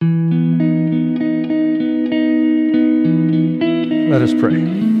Let us pray.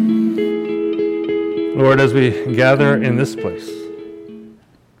 Lord, as we gather in this place,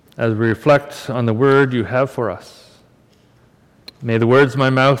 as we reflect on the word you have for us, may the words of my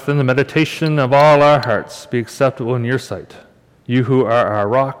mouth and the meditation of all our hearts be acceptable in your sight, you who are our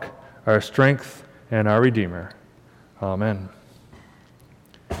rock, our strength, and our Redeemer. Amen.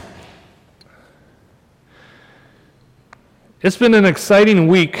 It's been an exciting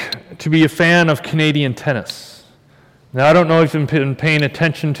week to be a fan of Canadian tennis. Now, I don't know if you've been paying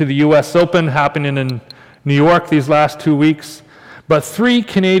attention to the U.S. Open happening in New York these last 2 weeks, but 3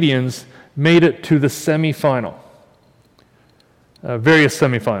 Canadians made it to the semifinal, various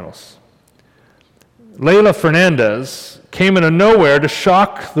semifinals. Leylah Fernandez came out of nowhere to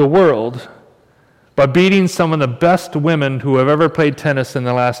shock the world by beating some of the best women who have ever played tennis in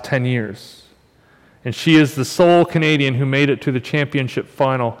the last 10 years. And she is the sole Canadian who made it to the championship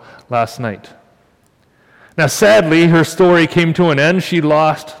final last night. Now, sadly, her story came to an end. She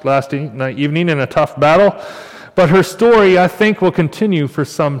lost last evening in a tough battle, but her story, I think, will continue for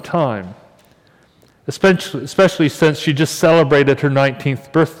some time, especially since she just celebrated her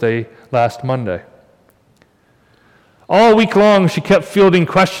 19th birthday last Monday. All week long, she kept fielding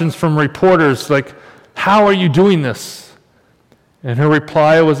questions from reporters like, "How are you doing this?" And her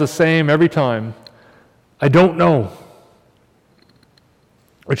reply was the same every time, "I don't know."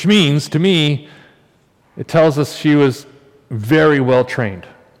 Which means, to me, it tells us she was very well trained.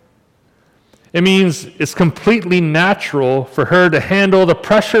 It means it's completely natural for her to handle the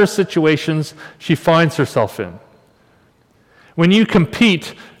pressure situations she finds herself in. When you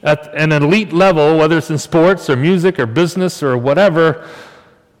compete at an elite level, whether it's in sports or music or business or whatever,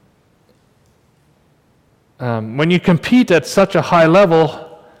 when you compete at such a high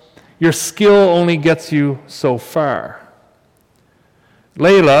level, your skill only gets you so far.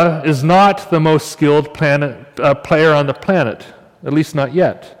 Leylah is not the most skilled player on the planet, at least not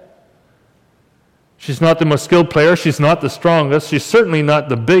yet. She's not the most skilled player. She's not the strongest. She's certainly not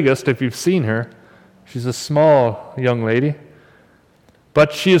the biggest if you've seen her. She's a small young lady.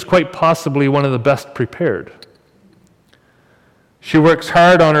 But she is quite possibly one of the best prepared. She works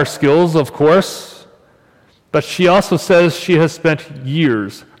hard on her skills, of course, but she also says she has spent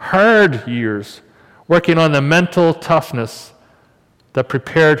years, hard years, working on the mental toughness that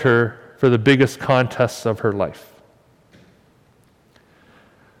prepared her for the biggest contests of her life.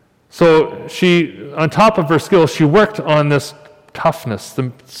 So she, on top of her skills, she worked on this toughness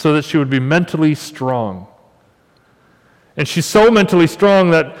so that she would be mentally strong. And she's so mentally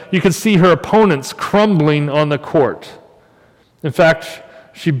strong that you can see her opponents crumbling on the court. In fact,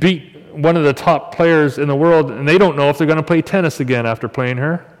 she beat one of the top players in the world, and they don't know if they're going to play tennis again after playing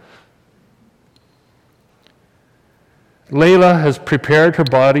her. Leylah has prepared her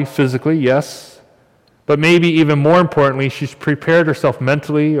body physically, yes, but maybe even more importantly, she's prepared herself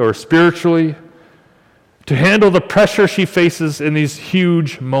mentally or spiritually to handle the pressure she faces in these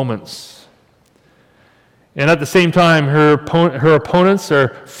huge moments. And at the same time, her opponents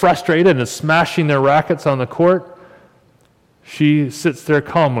are frustrated and smashing their rackets on the court. She sits there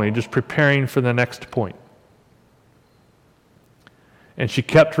calmly, just preparing for the next point. And she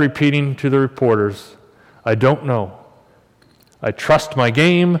kept repeating to the reporters, "I don't know. I trust my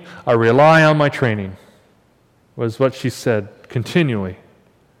game. I rely on my training," was what she said continually.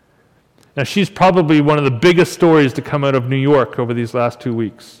 Now, she's probably one of the biggest stories to come out of New York over these last 2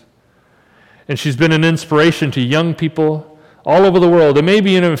 weeks. And she's been an inspiration to young people all over the world, and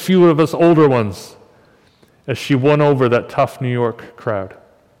maybe even a few of us older ones, as she won over that tough New York crowd.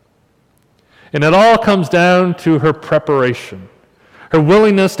 And it all comes down to her preparation, her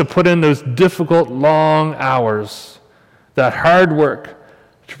willingness to put in those difficult, long hours, that hard work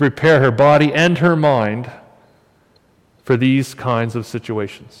to prepare her body and her mind for these kinds of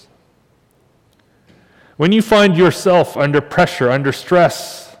situations. When you find yourself under pressure, under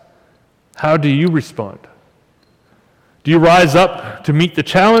stress, how do you respond? Do you rise up to meet the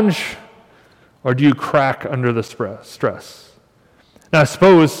challenge, or do you crack under the stress? Now, I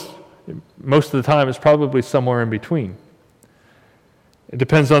suppose most of the time it's probably somewhere in between. It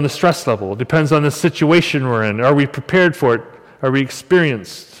depends on the stress level. It depends on the situation we're in. Are we prepared for it? Are we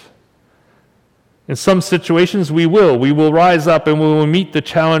experienced? In some situations, we will. We will rise up and we will meet the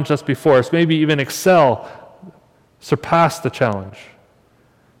challenge that's before us, maybe even excel, surpass the challenge.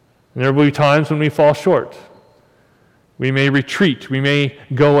 And there will be times when we fall short. We may retreat. We may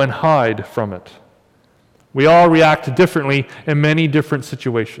go and hide from it. We all react differently in many different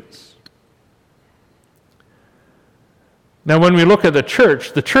situations. Now, when we look at the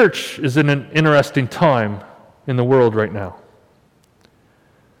church is in an interesting time in the world right now.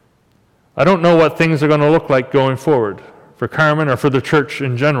 I don't know what things are going to look like going forward for Carmen, or for the church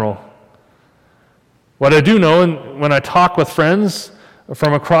in general. What I do know, and when I talk with friends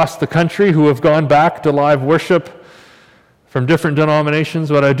from across the country who have gone back to live worship from different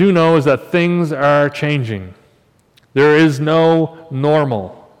denominations, what I do know is that things are changing. There is no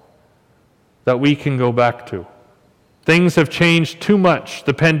normal that we can go back to. Things have changed too much.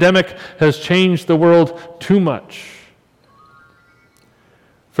 The pandemic has changed the world too much.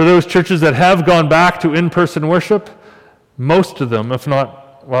 For those churches that have gone back to in-person worship, most of them, if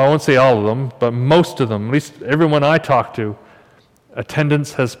not, well, I won't say all of them, but most of them, at least everyone I talk to,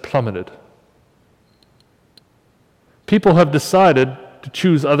 attendance has plummeted. People have decided to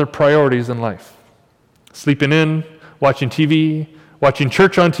choose other priorities in life. Sleeping in, watching TV, watching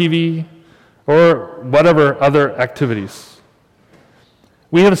church on TV, or whatever other activities.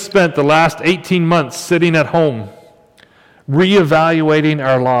 We have spent the last 18 months sitting at home, reevaluating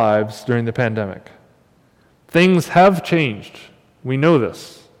our lives during the pandemic. Things have changed. We know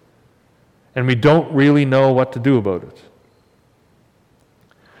this. And we don't really know what to do about it.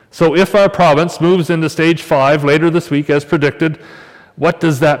 So if our province moves into stage 5 later this week as predicted, what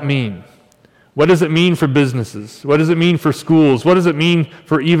does that mean? What does it mean for businesses? What does it mean for schools? What does it mean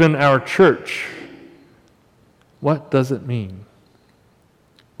for even our church? What does it mean?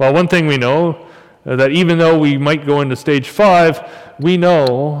 Well, one thing we know, that even though we might go into stage 5, we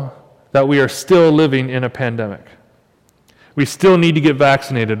know that we are still living in a pandemic. We still need to get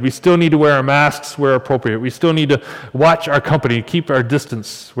vaccinated. We still need to wear our masks where appropriate. We still need to watch our company, keep our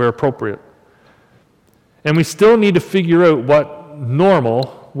distance where appropriate. And we still need to figure out what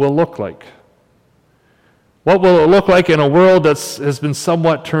normal will look like. What will it look like in a world that has been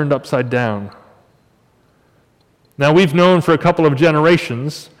somewhat turned upside down? Now, we've known for a couple of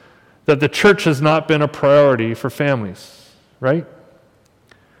generations that the church has not been a priority for families, right?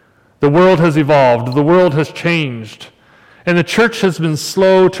 The world has evolved. The world has changed. And the church has been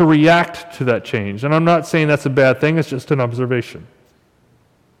slow to react to that change. And I'm not saying that's a bad thing. It's just an observation.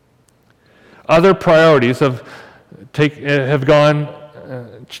 Other priorities have gone.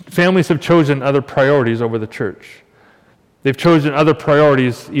 Families have chosen other priorities over the church. They've chosen other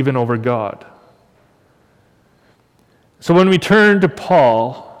priorities even over God. So when we turn to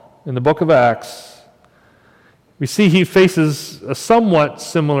Paul in the book of Acts, we see he faces a somewhat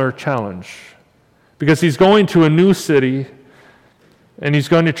similar challenge because he's going to a new city and he's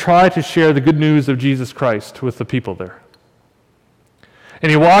going to try to share the good news of Jesus Christ with the people there. And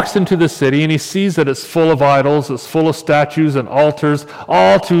he walks into the city and he sees that it's full of idols, it's full of statues and altars,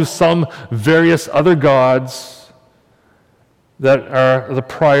 all to some various other gods that are the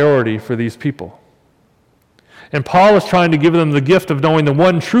priority for these people. And Paul is trying to give them the gift of knowing the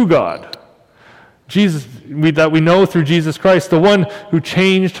one true God, Jesus, that we know through Jesus Christ, the one who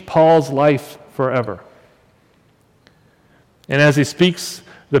changed Paul's life forever. And as he speaks,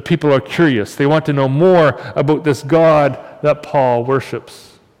 the people are curious. They want to know more about this God that Paul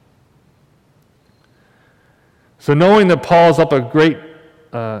worships. So knowing that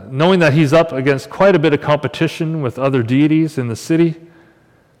he's up against quite a bit of competition with other deities in the city,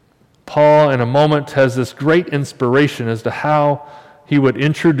 Paul in a moment has this great inspiration as to how he would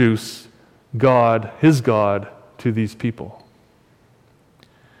introduce God, his God, to these people.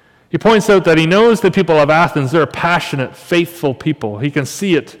 He points out that he knows the people of Athens, they're a passionate, faithful people. He can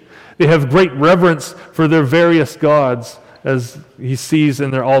see it. They have great reverence for their various gods, as he sees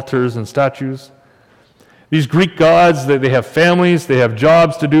in their altars and statues. These Greek gods, they have families, they have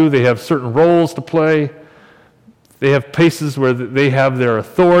jobs to do, they have certain roles to play. They have places where they have their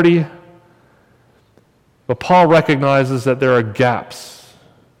authority. But Paul recognizes that there are gaps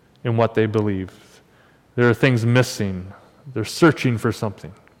in what they believe. There are things missing. They're searching for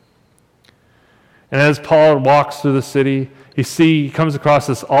something. And as Paul walks through the city, he comes across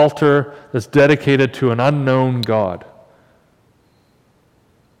this altar that's dedicated to an unknown God.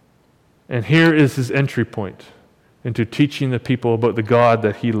 And here is his entry point into teaching the people about the God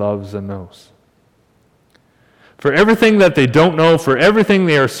that he loves and knows. For everything that they don't know, for everything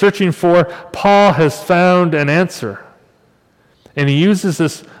they are searching for, Paul has found an answer. And he uses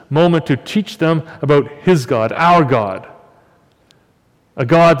this moment to teach them about his God, our God. A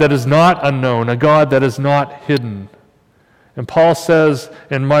God that is not unknown, a God that is not hidden. And Paul says,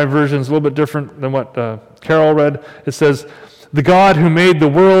 and my version is a little bit different than what Carol read, it says, the God who made the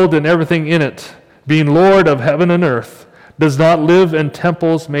world and everything in it, being Lord of heaven and earth, does not live in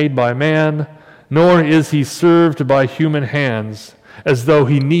temples made by man, nor is he served by human hands as though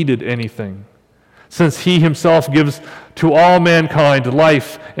he needed anything, since he himself gives to all mankind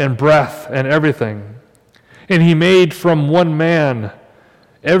life and breath and everything. And he made from one man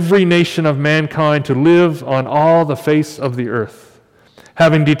every nation of mankind to live on all the face of the earth,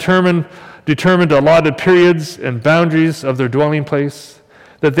 having determined allotted periods and boundaries of their dwelling place,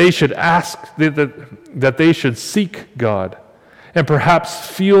 that they should that they should seek God, and perhaps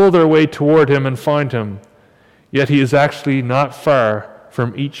feel their way toward him and find him. Yet he is actually not far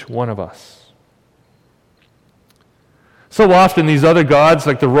from each one of us. So often these other gods,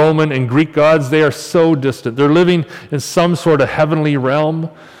 like the Roman and Greek gods, they are so distant. They're living in some sort of heavenly realm.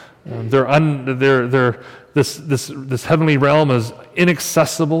 This heavenly realm is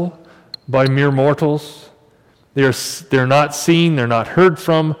inaccessible by mere mortals. They're not seen, they're not heard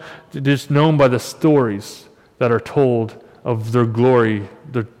from. They're just known by the stories that are told of their glory,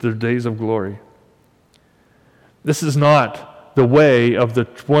 their days of glory. This is not the way of the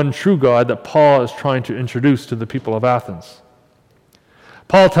one true God that Paul is trying to introduce to the people of Athens.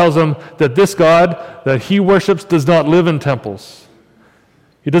 Paul tells them that this God that he worships does not live in temples.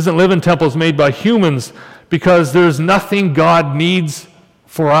 He doesn't live in temples made by humans because there's nothing God needs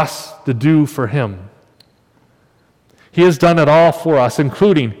for us to do for him. He has done it all for us,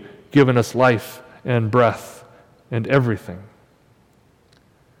 including given us life and breath and everything,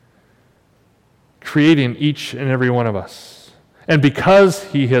 creating each and every one of us. And because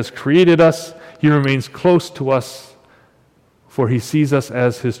he has created us, he remains close to us, for he sees us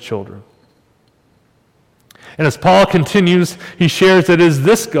as his children. And as Paul continues, he shares that it is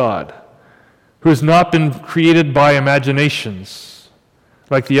this God who has not been created by imaginations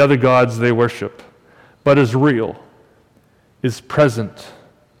like the other gods they worship, but is real, is present,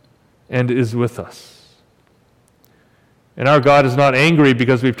 and is with us. And our God is not angry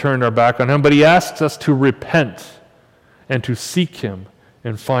because we've turned our back on him, but he asks us to repent and to seek him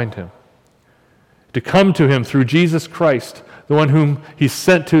and find him, to come to him through Jesus Christ, the one whom he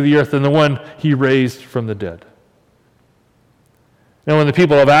sent to the earth and the one he raised from the dead. Now, when the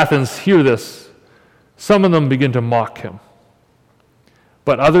people of Athens hear this, some of them begin to mock him,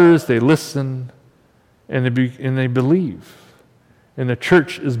 but others, they listen and they believe. And the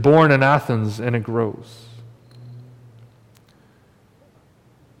church is born in Athens and it grows.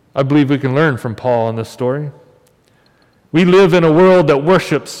 I believe we can learn from Paul in this story. We live in a world that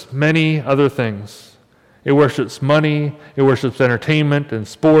worships many other things. It worships money, it worships entertainment and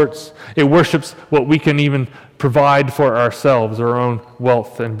sports, it worships what we can even provide for ourselves, our own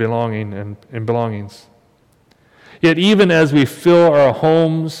wealth and belongings. Yet even as we fill our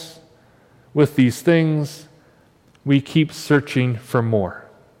homes with these things, we keep searching for more.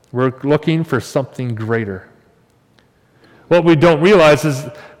 We're looking for something greater. What we don't realize is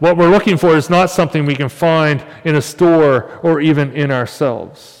what we're looking for is not something we can find in a store or even in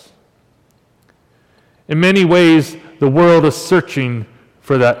ourselves. In many ways, the world is searching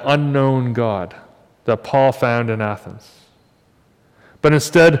for that unknown God that Paul found in Athens. But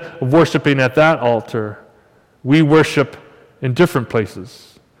instead of worshiping at that altar, we worship in different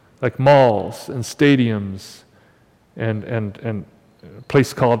places, like malls and stadiums and a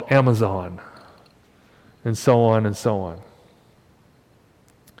place called Amazon, and so on and so on.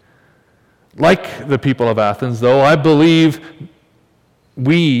 Like the people of Athens, though, I believe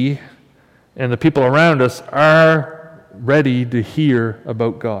we and the people around us are ready to hear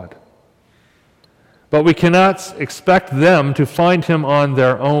about God. But we cannot expect them to find him on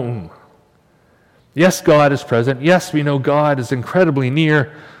their own. Yes, God is present. Yes, we know God is incredibly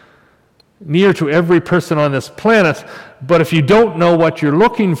near to every person on this planet. But if you don't know what you're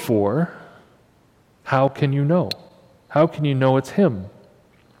looking for, how can you know? How can you know it's him?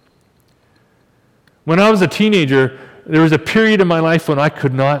 When I was a teenager, there was a period in my life when I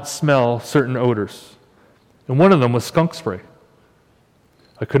could not smell certain odors. And one of them was skunk spray.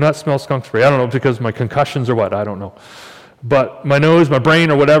 I could not smell skunk spray. I don't know, because of my concussions or what, I don't know. But my nose, my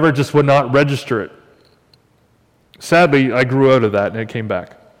brain, or whatever just would not register it. Sadly, I grew out of that and it came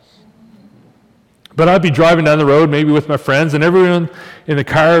back. But I'd be driving down the road, maybe with my friends, and everyone in the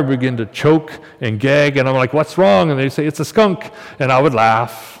car would begin to choke and gag, and I'm like, what's wrong? And they'd say, it's a skunk. And I would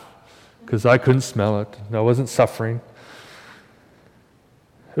laugh, because I couldn't smell it. I wasn't suffering.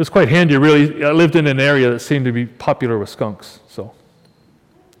 It was quite handy, really. I lived in an area that seemed to be popular with skunks.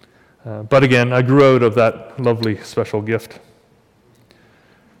 But again, I grew out of that lovely special gift.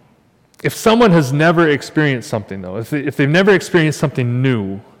 If someone has never experienced something, though, if they've never experienced something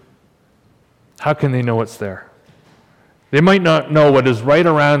new, how can they know it's there? They might not know what is right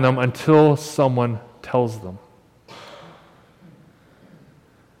around them until someone tells them.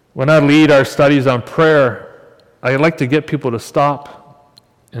 When I lead our studies on prayer, I like to get people to stop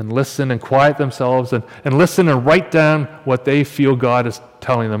and listen and quiet themselves and listen and write down what they feel God is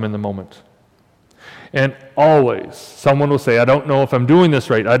telling them in the moment. And always, someone will say, I don't know if I'm doing this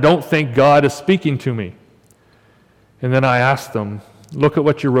right. I don't think God is speaking to me. And then I ask them, look at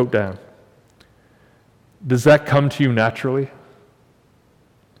what you wrote down. Does that come to you naturally?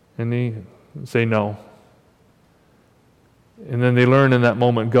 And they say no. And then they learn in that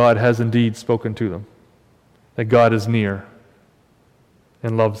moment God has indeed spoken to them. That God is near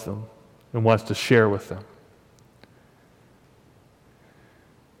and loves them and wants to share with them.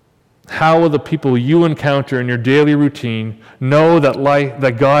 How will the people you encounter in your daily routine know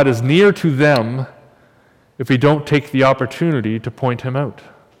that God is near to them if we don't take the opportunity to point him out?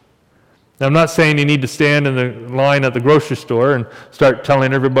 Now, I'm not saying you need to stand in the line at the grocery store and start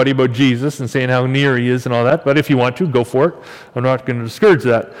telling everybody about Jesus and saying how near he is and all that, but if you want to, go for it. I'm not going to discourage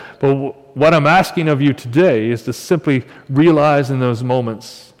that. But what I'm asking of you today is to simply realize in those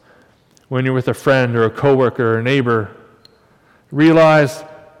moments when you're with a friend or a coworker or a neighbor, realize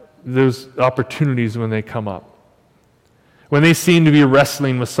those opportunities when they come up. When they seem to be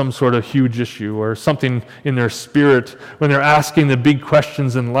wrestling with some sort of huge issue or something in their spirit, when they're asking the big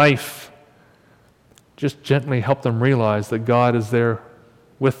questions in life, just gently help them realize that God is there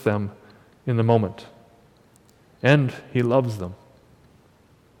with them in the moment. And he loves them.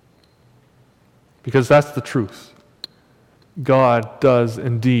 Because that's the truth. God does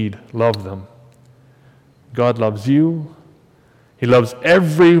indeed love them. God loves you. He loves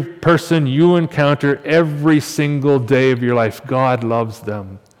every person you encounter every single day of your life. God loves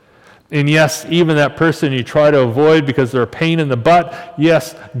them. And yes, even that person you try to avoid because they're a pain in the butt,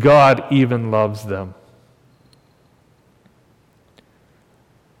 yes, God even loves them.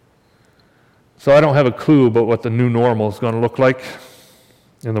 So I don't have a clue about what the new normal is going to look like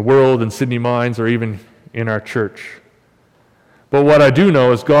in the world, in Sydney Mines, or even in our church. But what I do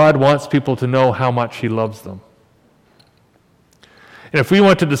know is God wants people to know how much he loves them. And if we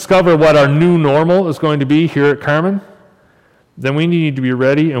want to discover what our new normal is going to be here at Carmen, then we need to be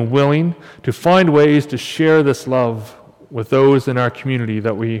ready and willing to find ways to share this love with those in our community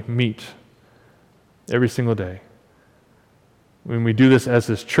that we meet every single day. When we do this as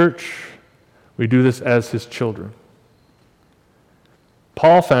his church, we do this as his children.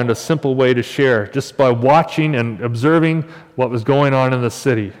 Paul found a simple way to share just by watching and observing what was going on in the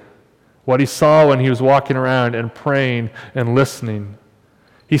city, what he saw when he was walking around and praying and listening.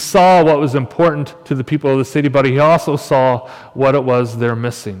 He saw what was important to the people of the city, but he also saw what it was they're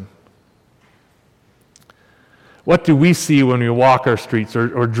missing. What do we see when we walk our streets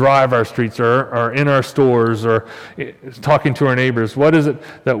or drive our streets or are in our stores or talking to our neighbors? What is it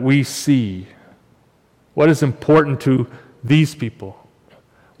that we see? What is important to these people?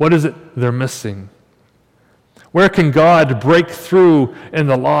 What is it they're missing? Where can God break through in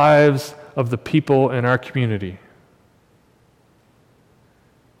the lives of the people in our community?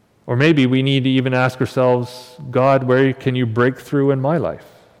 Or maybe we need to even ask ourselves, God, where can you break through in my life,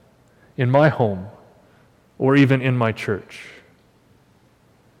 in my home, or even in my church?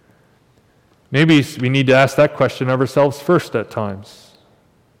 Maybe we need to ask that question of ourselves first at times.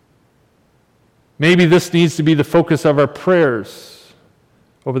 Maybe this needs to be the focus of our prayers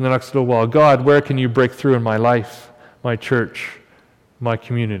over the next little while. God, where can you break through in my life, my church, my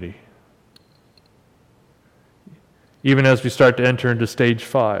community? Even as we start to enter into stage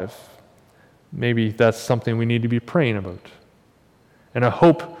 5, maybe that's something we need to be praying about. And I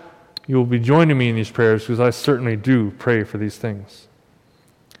hope you will be joining me in these prayers, because I certainly do pray for these things.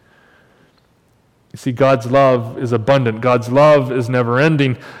 You see, God's love is abundant. God's love is never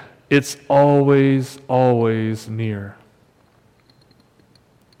ending. It's always, always near.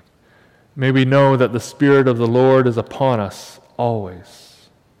 May we know that the Spirit of the Lord is upon us always,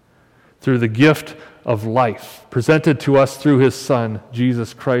 through the gift of life presented to us through his Son,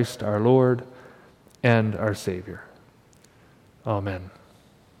 Jesus Christ, our Lord and our Savior. Amen.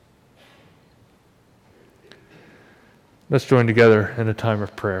 Let's join together in a time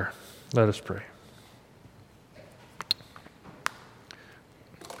of prayer. Let us pray.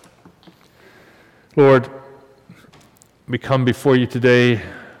 Lord, we come before you today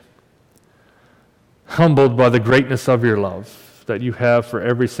humbled by the greatness of your love that you have for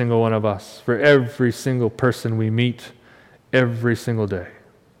every single one of us, for every single person we meet every single day.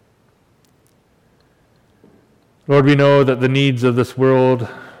 Lord, we know that the needs of this world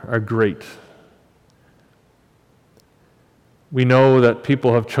are great. We know that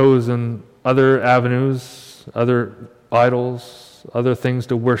people have chosen other avenues, other idols, other things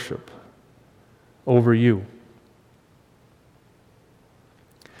to worship over you.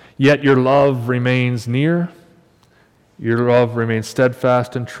 Yet your love remains near. Your love remains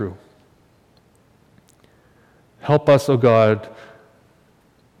steadfast and true. Help us, O God,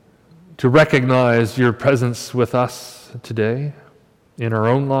 to recognize your presence with us today in our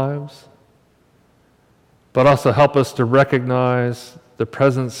own lives, but also help us to recognize the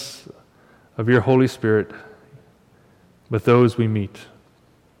presence of your Holy Spirit with those we meet.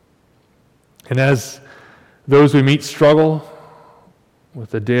 And as those we meet struggle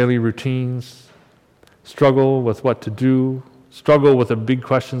with the daily routines, struggle with what to do, struggle with the big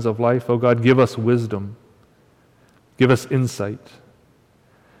questions of life, oh God, give us wisdom. Give us insight.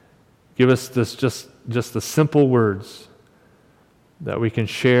 Give us this just the simple words that we can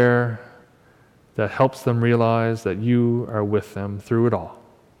share that helps them realize that you are with them through it all.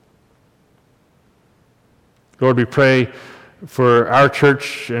 Lord, we pray for our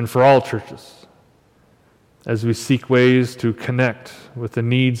church and for all churches as we seek ways to connect with the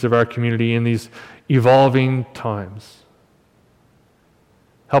needs of our community in these evolving times.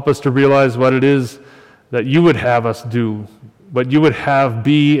 Help us to realize what it is that you would have us do, what you would have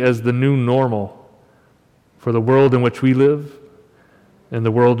be as the new normal for the world in which we live and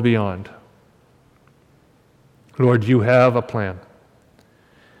the world beyond. Lord, you have a plan.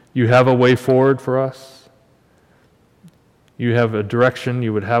 You have a way forward for us. You have a direction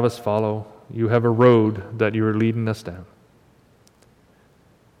you would have us follow. You have a road that you are leading us down.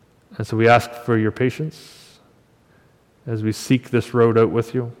 And so we ask for your patience as we seek this road out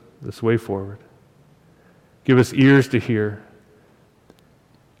with you, this way forward. Give us ears to hear.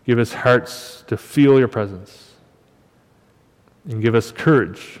 Give us hearts to feel your presence. And give us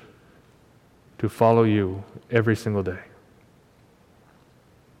courage to follow you every single day.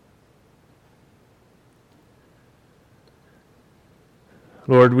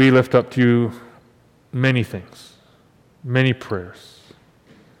 Lord, we lift up to you many things, many prayers.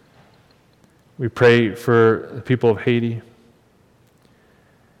 We pray for the people of Haiti.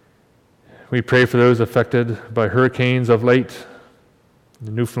 We pray for those affected by hurricanes of late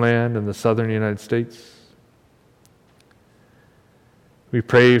in Newfoundland and the southern United States. We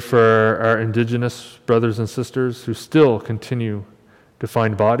pray for our indigenous brothers and sisters who still continue to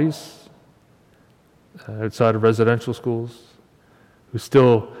find bodies outside of residential schools, who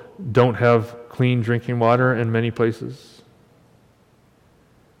still don't have clean drinking water in many places,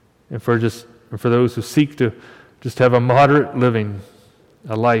 and for those who seek to just have a moderate living,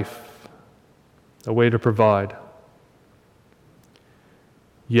 a life, a way to provide.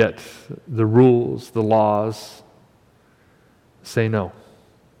 Yet the rules, the laws say no.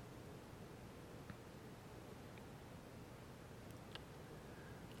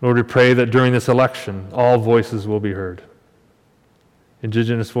 Lord, we pray that during this election, all voices will be heard.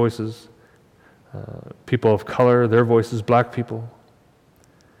 Indigenous voices, people of color, their voices, black people,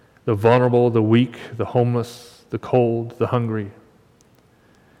 the vulnerable, the weak, the homeless, the cold, the hungry.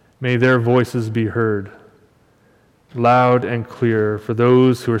 May their voices be heard, loud and clear, for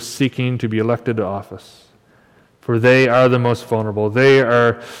those who are seeking to be elected to office. For they are the most vulnerable. They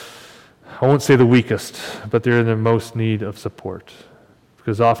are, I won't say the weakest, but they're in the most need of support.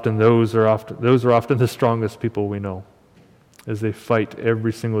 Because often those are often the strongest people we know, as they fight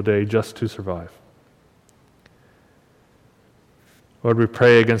every single day just to survive. Lord, we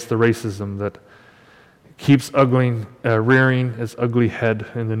pray against the racism that keeps rearing its ugly head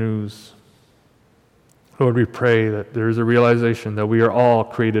in the news. Lord, we pray that there is a realization that we are all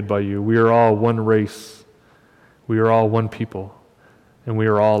created by you. We are all one race. We are all one people. And we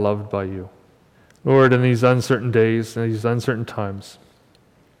are all loved by you. Lord, in these uncertain days, in these uncertain times,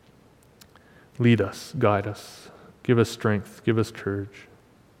 lead us, guide us, give us strength, give us courage.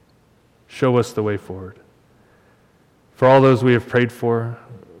 Show us the way forward. For all those we have prayed for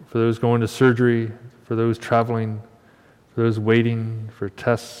those going to surgery, for those traveling, for those waiting for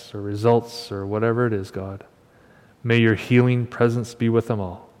tests or results or whatever it is, God, may your healing presence be with them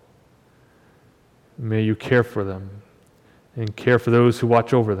all. May you care for them and care for those who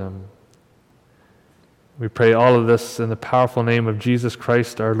watch over them. We pray all of this in the powerful name of Jesus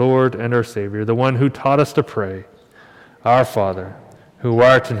Christ, our Lord and our Savior, the one who taught us to pray, Our Father, who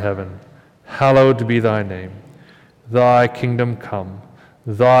art in heaven, hallowed be thy name. Thy kingdom come,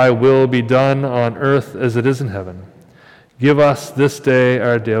 thy will be done on earth as it is in heaven. Give us this day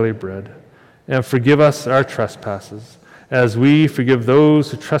our daily bread, and forgive us our trespasses, as we forgive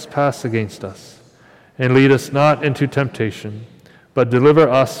those who trespass against us. And lead us not into temptation, but deliver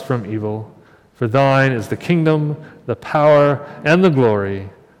us from evil. For thine is the kingdom, the power, and the glory,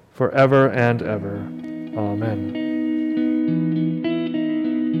 forever and ever. Amen.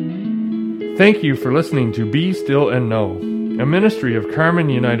 Thank you for listening to Be Still and Know, a ministry of Carmen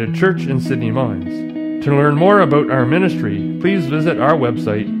United Church in Sydney Mines. To learn more about our ministry, please visit our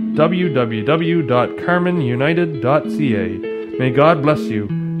website, www.carmenunited.ca. May God bless you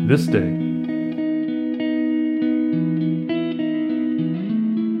this day.